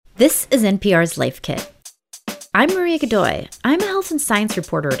This is NPR's Life Kit. I'm Maria Godoy. I'm a health and science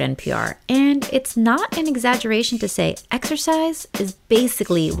reporter at NPR, and it's not an exaggeration to say exercise is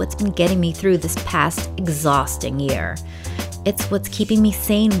basically what's been getting me through this past exhausting year. It's what's keeping me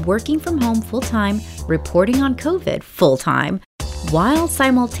sane working from home full-time, reporting on COVID full-time, while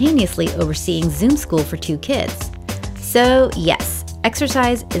simultaneously overseeing Zoom school for 2 kids. So yes,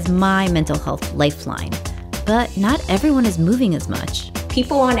 exercise is my mental health lifeline, but not everyone is moving as much.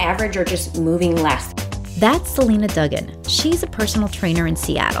 People on average are just moving less. That's Selena Duggan. She's a personal trainer in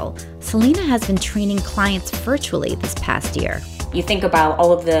Seattle. Selena has been training clients virtually this past year. You think about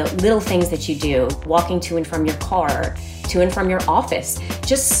all of the little things that you do, walking to and from your car, to and from your office,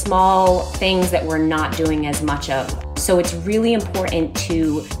 just small things that we're not doing as much of. So it's really important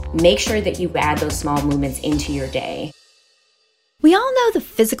to make sure that you add those small movements into your day. We all know the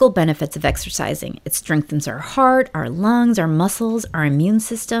physical benefits of exercising. It strengthens our heart, our lungs, our muscles, our immune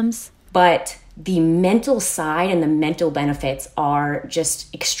systems. But the mental side and the mental benefits are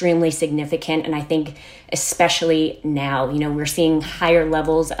just extremely significant. And I think especially now, we're seeing higher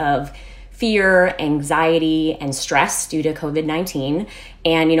levels of fear, anxiety, and stress due to COVID-19.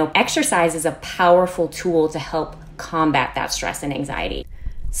 And, exercise is a powerful tool to help combat that stress and anxiety.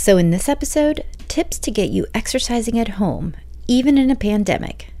 So in this episode, tips to get you exercising at home, even in a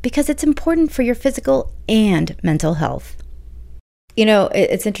pandemic, because it's important for your physical and mental health.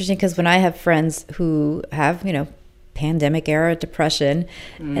 It's interesting because when I have friends who have, pandemic era depression,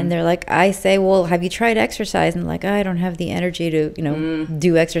 and they're like, I say, well, have you tried exercise? And like, I don't have the energy to,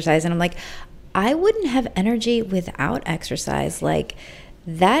 do exercise. And I'm like, I wouldn't have energy without exercise. Like,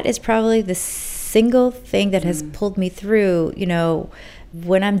 that is probably the single thing that has pulled me through,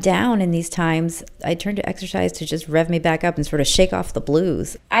 when I'm down in these times. I turn to exercise to just rev me back up and sort of shake off the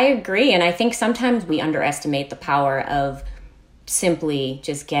blues. I agree. And I think sometimes we underestimate the power of simply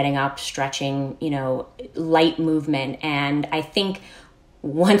just getting up, stretching, light movement. And I think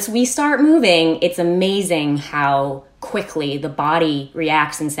once we start moving, it's amazing how quickly the body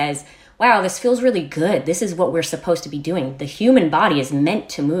reacts and says, wow, this feels really good. This is what we're supposed to be doing. The human body is meant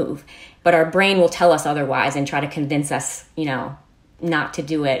to move, but our brain will tell us otherwise and try to convince us, not to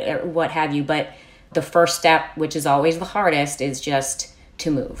do it or what have you. But the first step, which is always the hardest, is just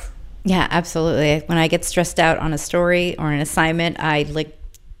to move. Yeah, absolutely. When I get stressed out on a story or an assignment, I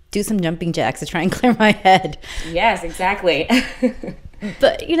do some jumping jacks to try and clear my head. Yes, exactly.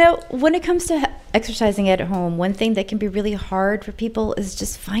 But, when it comes to exercising at home, one thing that can be really hard for people is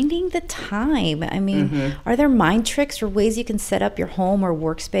just finding the time. I mean, are there mind tricks or ways you can set up your home or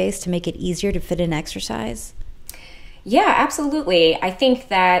workspace to make it easier to fit in exercise? Yeah, absolutely. I think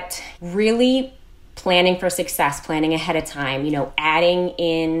that really planning for success, planning ahead of time, adding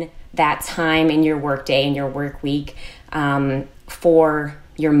in that time in your workday and your work week for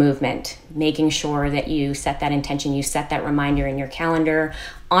your movement, making sure that you set that intention, you set that reminder in your calendar,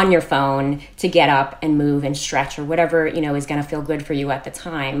 on your phone to get up and move and stretch or whatever, is going to feel good for you at the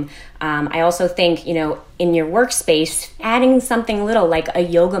time. I also think, in your workspace, adding something little like a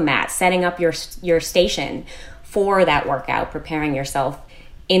yoga mat, setting up your station for that workout, preparing yourself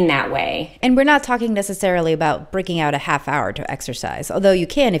in that way. And we're not talking necessarily about breaking out a half hour to exercise, although you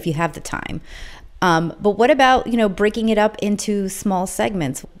can if you have the time. But what about, breaking it up into small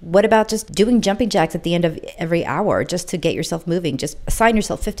segments? What about just doing jumping jacks at the end of every hour just to get yourself moving? Just assign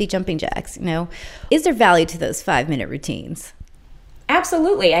yourself 50 jumping jacks, Is there value to those 5-minute routines?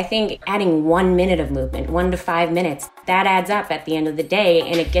 Absolutely. I think adding 1 minute of movement, 1 to 5 minutes, that adds up at the end of the day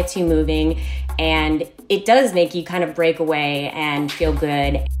and it gets you moving and it does make you kind of break away and feel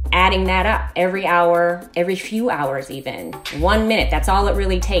good. Adding that up every hour, every few hours even, 1 minute, that's all it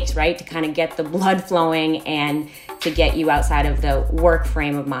really takes, right? To kind of get the blood flowing and to get you outside of the work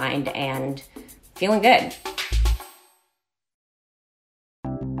frame of mind and feeling good.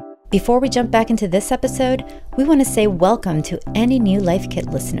 Before we jump back into this episode, we want to say welcome to any new Life Kit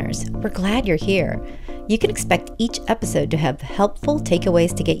listeners. We're glad you're here. You can expect each episode to have helpful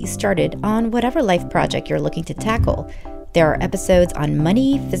takeaways to get you started on whatever life project you're looking to tackle. There are episodes on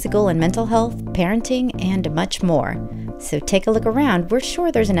money, physical and mental health, parenting, and much more. So take a look around. We're sure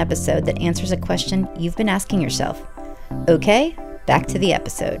there's an episode that answers a question you've been asking yourself. Okay, back to the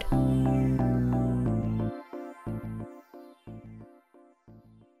episode.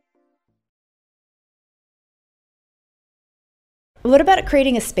 What about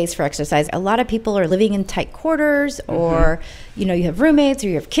creating a space for exercise? A lot of people are living in tight quarters or, you have roommates or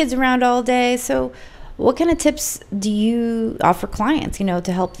you have kids around all day. So what kind of tips do you offer clients,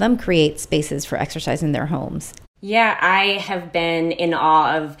 to help them create spaces for exercise in their homes? Yeah, I have been in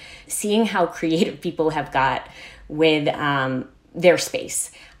awe of seeing how creative people have got with their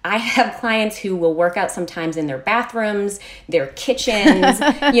space. I have clients who will work out sometimes in their bathrooms, their kitchens,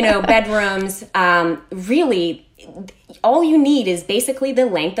 bedrooms. Really, all you need is basically the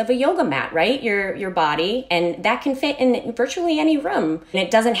length of a yoga mat, right? Your body, and that can fit in virtually any room. And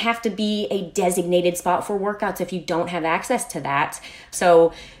it doesn't have to be a designated spot for workouts if you don't have access to that.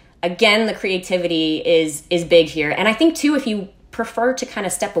 So again, the creativity is big here. And I think too, if you prefer to kind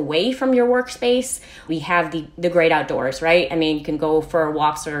of step away from your workspace, we have the great outdoors, right? I mean, you can go for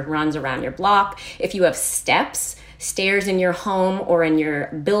walks or runs around your block. If you have stairs in your home or in your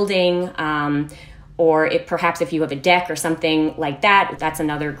building, or perhaps if you have a deck or something like that, that's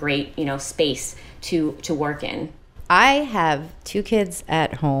another great, space to work in. I have 2 kids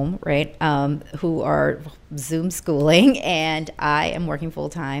at home, right, who are Zoom schooling, and I am working full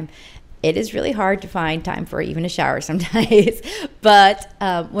time. It is really hard to find time for even a shower sometimes. But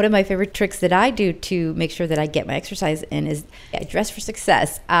one of my favorite tricks that I do to make sure that I get my exercise in is I dress for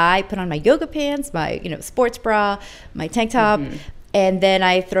success. I put on my yoga pants, my sports bra, my tank top, and then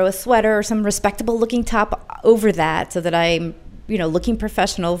I throw a sweater or some respectable looking top over that so that I'm looking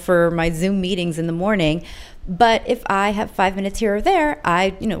professional for my Zoom meetings in the morning. But if I have 5 minutes here or there,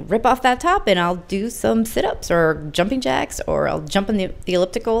 I, rip off that top and I'll do some sit-ups or jumping jacks, or I'll jump on the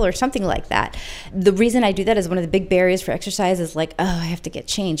elliptical or something like that. The reason I do that is one of the big barriers for exercise is like, I have to get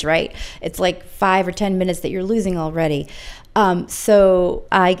changed, right? It's like 5 or 10 minutes that you're losing already. So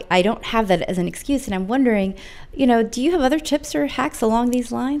I don't have that as an excuse. And I'm wondering, do you have other tips or hacks along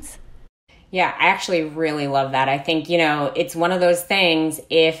these lines? Yeah, I actually really love that. I think, it's one of those things,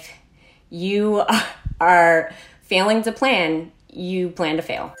 if you are failing to plan, you plan to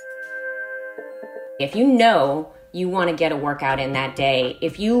fail. If you know you want to get a workout in that day,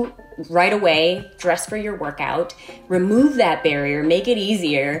 if you right away dress for your workout, remove that barrier, make it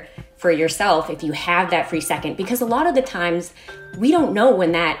easier for yourself if you have that free second, because a lot of the times we don't know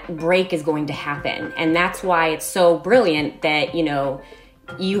when that break is going to happen. And that's why it's so brilliant that,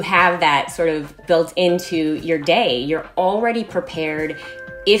 you have that sort of built into your day. You're already prepared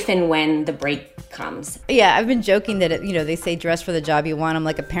if and when the break comes. Yeah, I've been joking that, they say dress for the job you want. I'm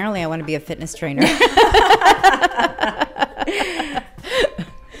like, apparently I want to be a fitness trainer.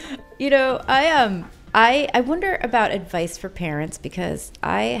 I wonder about advice for parents, because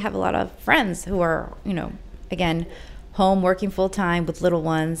I have a lot of friends who are, again, home working full time with little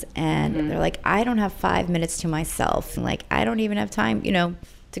ones, and they're like, I don't have 5 minutes to myself. Like, I don't even have time,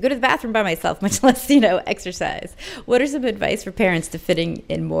 to go to the bathroom by myself, much less, exercise. What are some advice for parents to fitting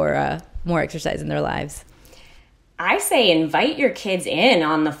in more exercise in their lives? I say invite your kids in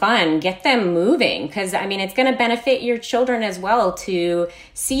on the fun, get them moving, because it's going to benefit your children as well to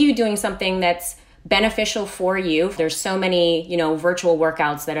see you doing something that's beneficial for you. There's so many, virtual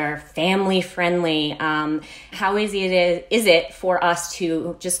workouts that are family friendly. How easy is it for us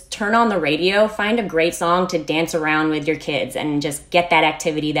to just turn on the radio, find a great song to dance around with your kids, and just get that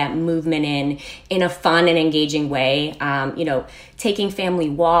activity, that movement in a fun and engaging way. Taking family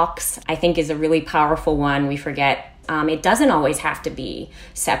walks, I think, is a really powerful one. We forget it doesn't always have to be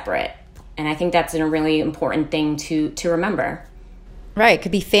separate. And I think that's a really important thing to remember. Right. It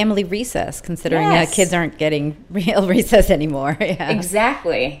could be family recess, considering kids aren't getting real recess anymore. Yeah.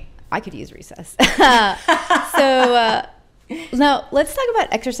 Exactly. I could use recess. Now let's talk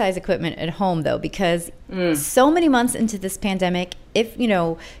about exercise equipment at home, though, because so many months into this pandemic, if,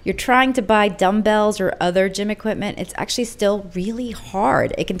 you're trying to buy dumbbells or other gym equipment, it's actually still really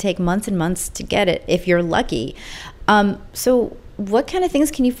hard. It can take months and months to get it if you're lucky. So what kind of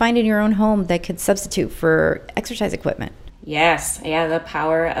things can you find in your own home that could substitute for exercise equipment? Yes. Yeah, the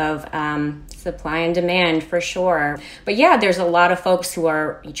power of supply and demand, for sure. But yeah, there's a lot of folks who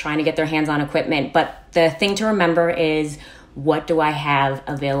are trying to get their hands on equipment. But the thing to remember is, what do I have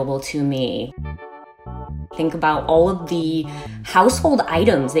available to me? Think about all of the household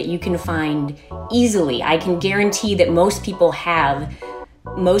items that you can find easily. I can guarantee that most people have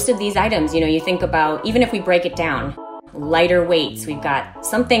most of these items. You think about, even if we break it down, lighter weights. We've got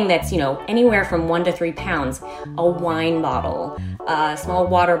something that's, anywhere from 1 to 3 pounds, a wine bottle, a small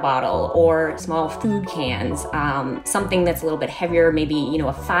water bottle, or small food cans, something that's a little bit heavier, maybe, a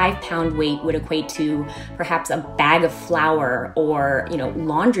 5-pound weight would equate to perhaps a bag of flour, or,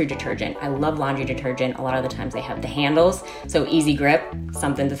 laundry detergent. I love laundry detergent. A lot of the times they have the handles, so easy grip,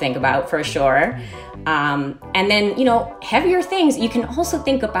 something to think about for sure. And then, heavier things. You can also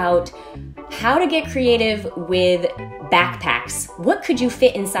think about how to get creative with backpacks. What could you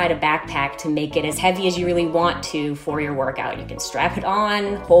fit inside a backpack to make it as heavy as you really want to for your workout? You can strap it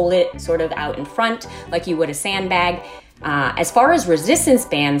on, hold it sort of out in front like you would a sandbag. As far as resistance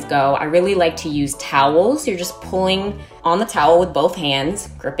bands go, I really like to use towels. You're just pulling on the towel with both hands,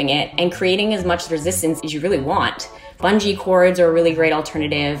 gripping it, and creating as much resistance as you really want. Bungee cords are a really great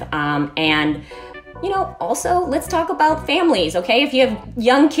alternative. And also let's talk about families, okay? If you have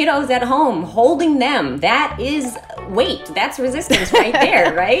young kiddos at home, holding them, that is weight. That's resistance right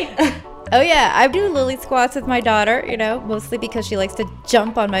there, right? Oh yeah, I do lily squats with my daughter, mostly because she likes to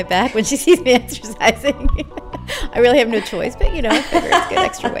jump on my back when she sees me exercising. I really have no choice, but I figure it's good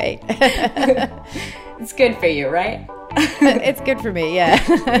extra weight. It's good for you, right? It's good for me,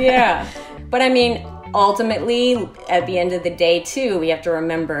 yeah. Yeah. But I mean, ultimately, at the end of the day, too, we have to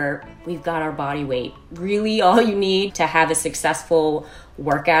remember we've got our body weight. Really, all you need to have a successful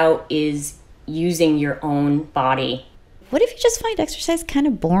workout is using your own body. What if you just find exercise kind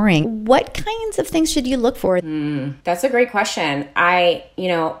of boring? What kinds of things should you look for? That's a great question. I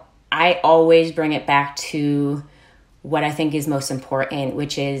always bring it back to what I think is most important,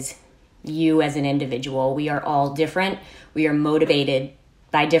 which is you as an individual. We are all different. We are motivated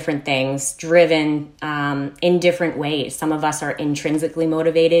by different things, driven in different ways. Some of us are intrinsically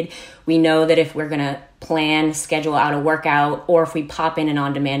motivated. We know that if we're going to schedule out a workout, or if we pop in an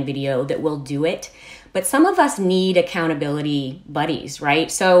on-demand video, that we'll do it. But some of us need accountability buddies, right?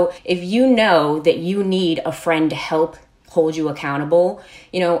 So if you know that you need a friend to help hold you accountable,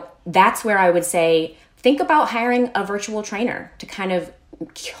 that's where I would say, think about hiring a virtual trainer to kind of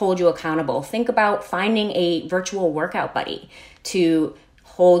hold you accountable. Think about finding a virtual workout buddy to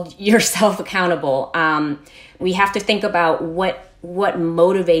hold yourself accountable. We have to think about what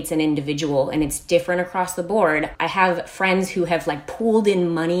motivates an individual, and it's different across the board. I have friends who have pooled in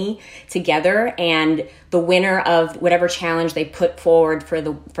money together, and the winner of whatever challenge they put forward for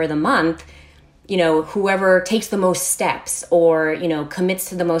the month, whoever takes the most steps or, commits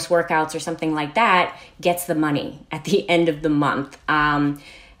to the most workouts or something like that gets the money at the end of the month.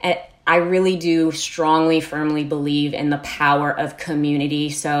 I really do firmly believe in the power of community.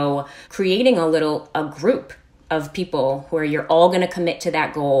 So creating a group of people where you're all going to commit to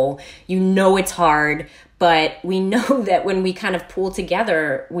that goal. It's hard, but we know that when we kind of pool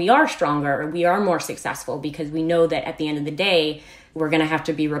together, we are stronger, we are more successful, because we know that at the end of the day, we're going to have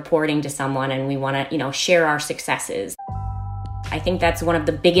to be reporting to someone, and we want to, share our successes. I think that's one of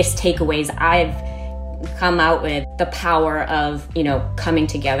the biggest takeaways I've come out with, the power of, coming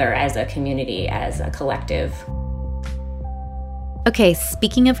together as a community, as a collective. Okay,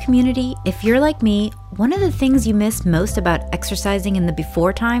 speaking of community, if you're like me, one of the things you miss most about exercising in the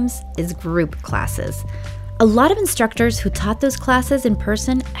before times is group classes. A lot of instructors who taught those classes in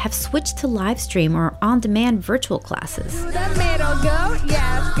person have switched to live stream or on-demand virtual classes. To the middle, go,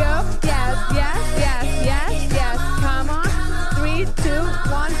 yes, yes. Come on, 3, 2,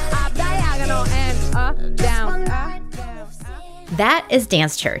 1, up diagonal and up, down, up. That is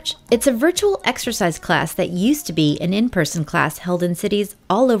Dance Church. It's a virtual exercise class that used to be an in-person class held in cities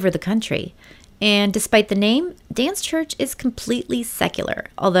all over the country. And despite the name, Dance Church is completely secular,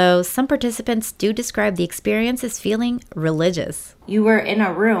 although some participants do describe the experience as feeling religious. You were in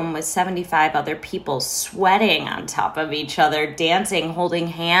a room with 75 other people sweating on top of each other, dancing, holding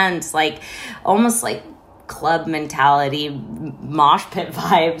hands, almost like club mentality, mosh pit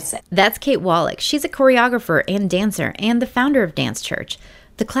vibes. That's Kate Wallach. She's a choreographer and dancer and the founder of Dance Church.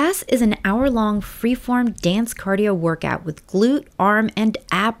 The class is an hour-long free-form dance cardio workout with glute, arm, and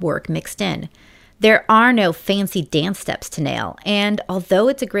ab work mixed in. There are no fancy dance steps to nail, and although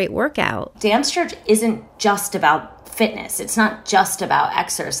it's a great workout, Dance Church isn't just about fitness. It's not just about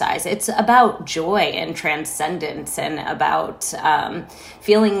exercise. It's about joy and transcendence, and about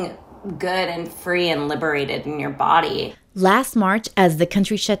feeling good and free and liberated in your body. Last March, as the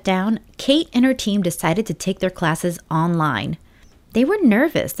country shut down, Kate and her team decided to take their classes online. They were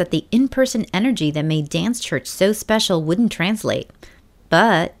nervous that the in-person energy that made Dance Church so special wouldn't translate.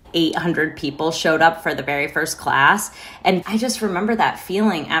 But 800 people showed up for the very first class. And I just remember that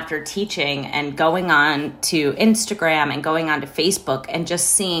feeling after teaching and going on to Instagram and going on to Facebook and just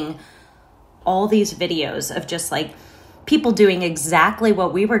seeing all these videos of just people doing exactly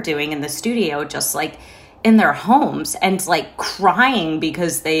what we were doing in the studio, just in their homes, and crying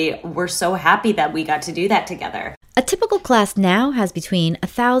because they were so happy that we got to do that together. A typical class now has between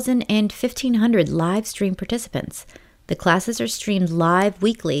 1,000 and 1,500 live stream participants. The classes are streamed live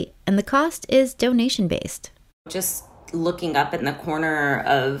weekly, and the cost is donation-based. Just looking up in the corner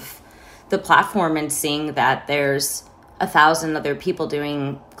of the platform and seeing that there's 1,000 other people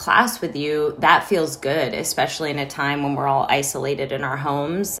doing class with you, that feels good, especially in a time when we're all isolated in our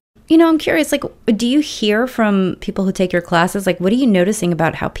homes. I'm curious, do you hear from people who take your classes? What are you noticing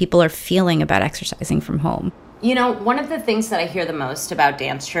about how people are feeling about exercising from home? You know, one of the things that I hear the most about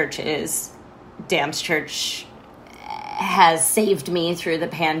Dance Church is Dance Church has saved me through the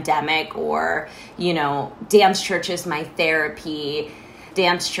pandemic, or, you know, Dance Church is my therapy.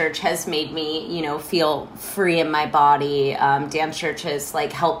 Dance Church has made me, you know, feel free in my body. Dance Church has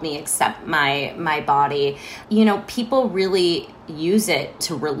like helped me accept my body. You know, people really use it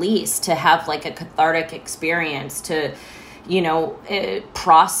to release, to have like a cathartic experience, to, you know,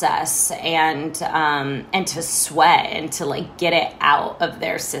 process and to sweat and to like get it out of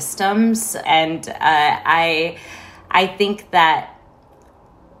their systems. And I think that,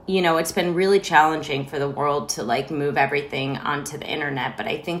 you know, it's been really challenging for the world to like move everything onto the internet, but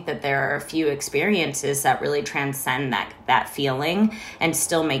I think that there are a few experiences that really transcend that feeling and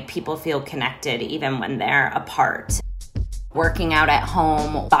still make people feel connected even when they're apart. Working out at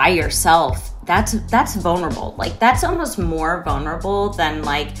home by yourself, that's vulnerable. Like, that's almost more vulnerable than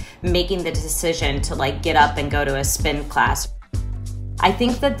like making the decision to like get up and go to a spin class. I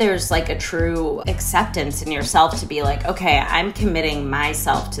think that there's like a true acceptance in yourself to be like, okay, I'm committing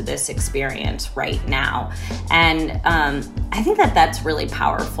myself to this experience right now. And I think that that's really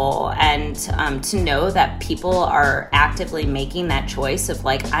powerful. And to know that people are actively making that choice of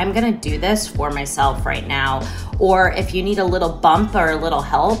like, I'm going to do this for myself right now. Or if you need a little bump or a little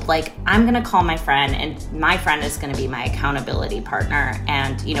help, like, I'm going to call my friend, and my friend is going to be my accountability partner.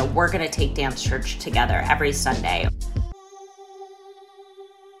 And, you know, we're going to take Dance Church together every Sunday.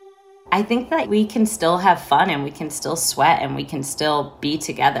 I think that we can still have fun, and we can still sweat, and we can still be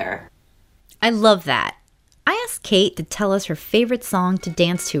together. I love that. I asked Kate to tell us her favorite song to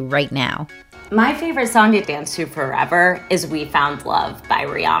dance to right now. My favorite song to dance to forever is We Found Love by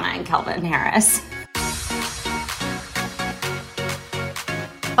Rihanna and Calvin Harris.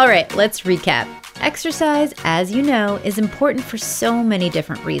 All right, let's recap. Exercise, as you know, is important for so many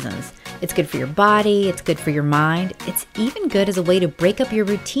different reasons. It's good for your body, it's good for your mind, it's even good as a way to break up your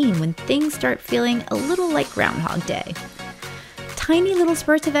routine when things start feeling a little like Groundhog Day. Tiny little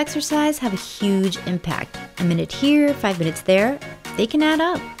spurts of exercise have a huge impact. A minute here, 5 minutes there, they can add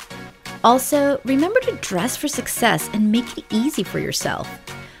up. Also, remember to dress for success and make it easy for yourself.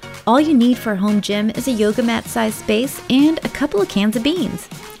 All you need for a home gym is a yoga mat-sized space and a couple of cans of beans.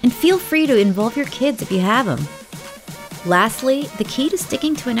 And feel free to involve your kids if you have them. Lastly, the key to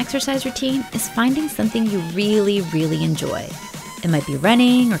sticking to an exercise routine is finding something you really, really enjoy. It might be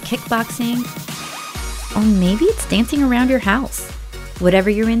running or kickboxing, or maybe it's dancing around your house.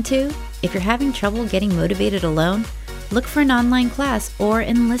 Whatever you're into, if you're having trouble getting motivated alone, look for an online class or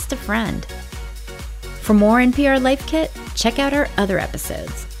enlist a friend. For more NPR Life Kit, check out our other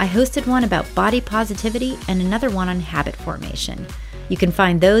episodes. I hosted one about body positivity and another one on habit formation. You can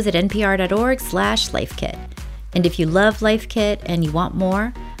find those at npr.org/lifekit. And if you love Life Kit and you want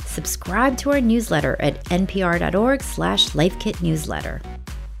more, subscribe to our newsletter at npr.org/lifekitnewsletter.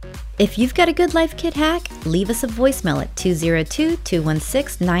 If you've got a good Life Kit hack, leave us a voicemail at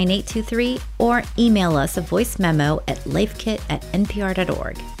 202-216-9823 or email us a voice memo at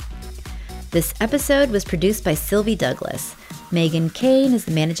lifekit@npr.org. This episode was produced by Sylvie Douglas. Megan Kane is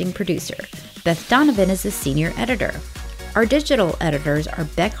the managing producer. Beth Donovan is the senior editor. Our digital editors are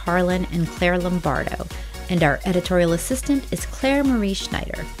Beck Harlan and Claire Lombardo. And our editorial assistant is Claire Marie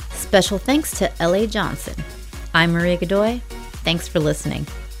Schneider. Special thanks to L.A. Johnson. I'm Maria Godoy. Thanks for listening.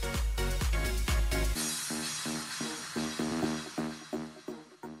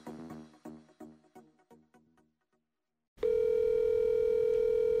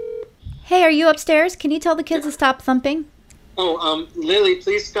 Hey, are you upstairs? Can you tell the kids to stop thumping? Lily,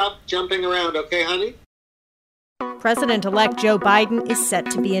 please stop jumping around, okay, honey? President-elect Joe Biden is set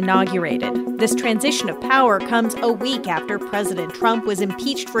to be inaugurated. This transition of power comes a week after President Trump was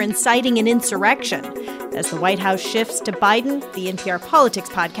impeached for inciting an insurrection. As the White House shifts to Biden, the NPR Politics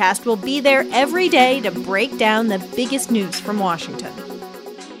podcast will be there every day to break down the biggest news from Washington.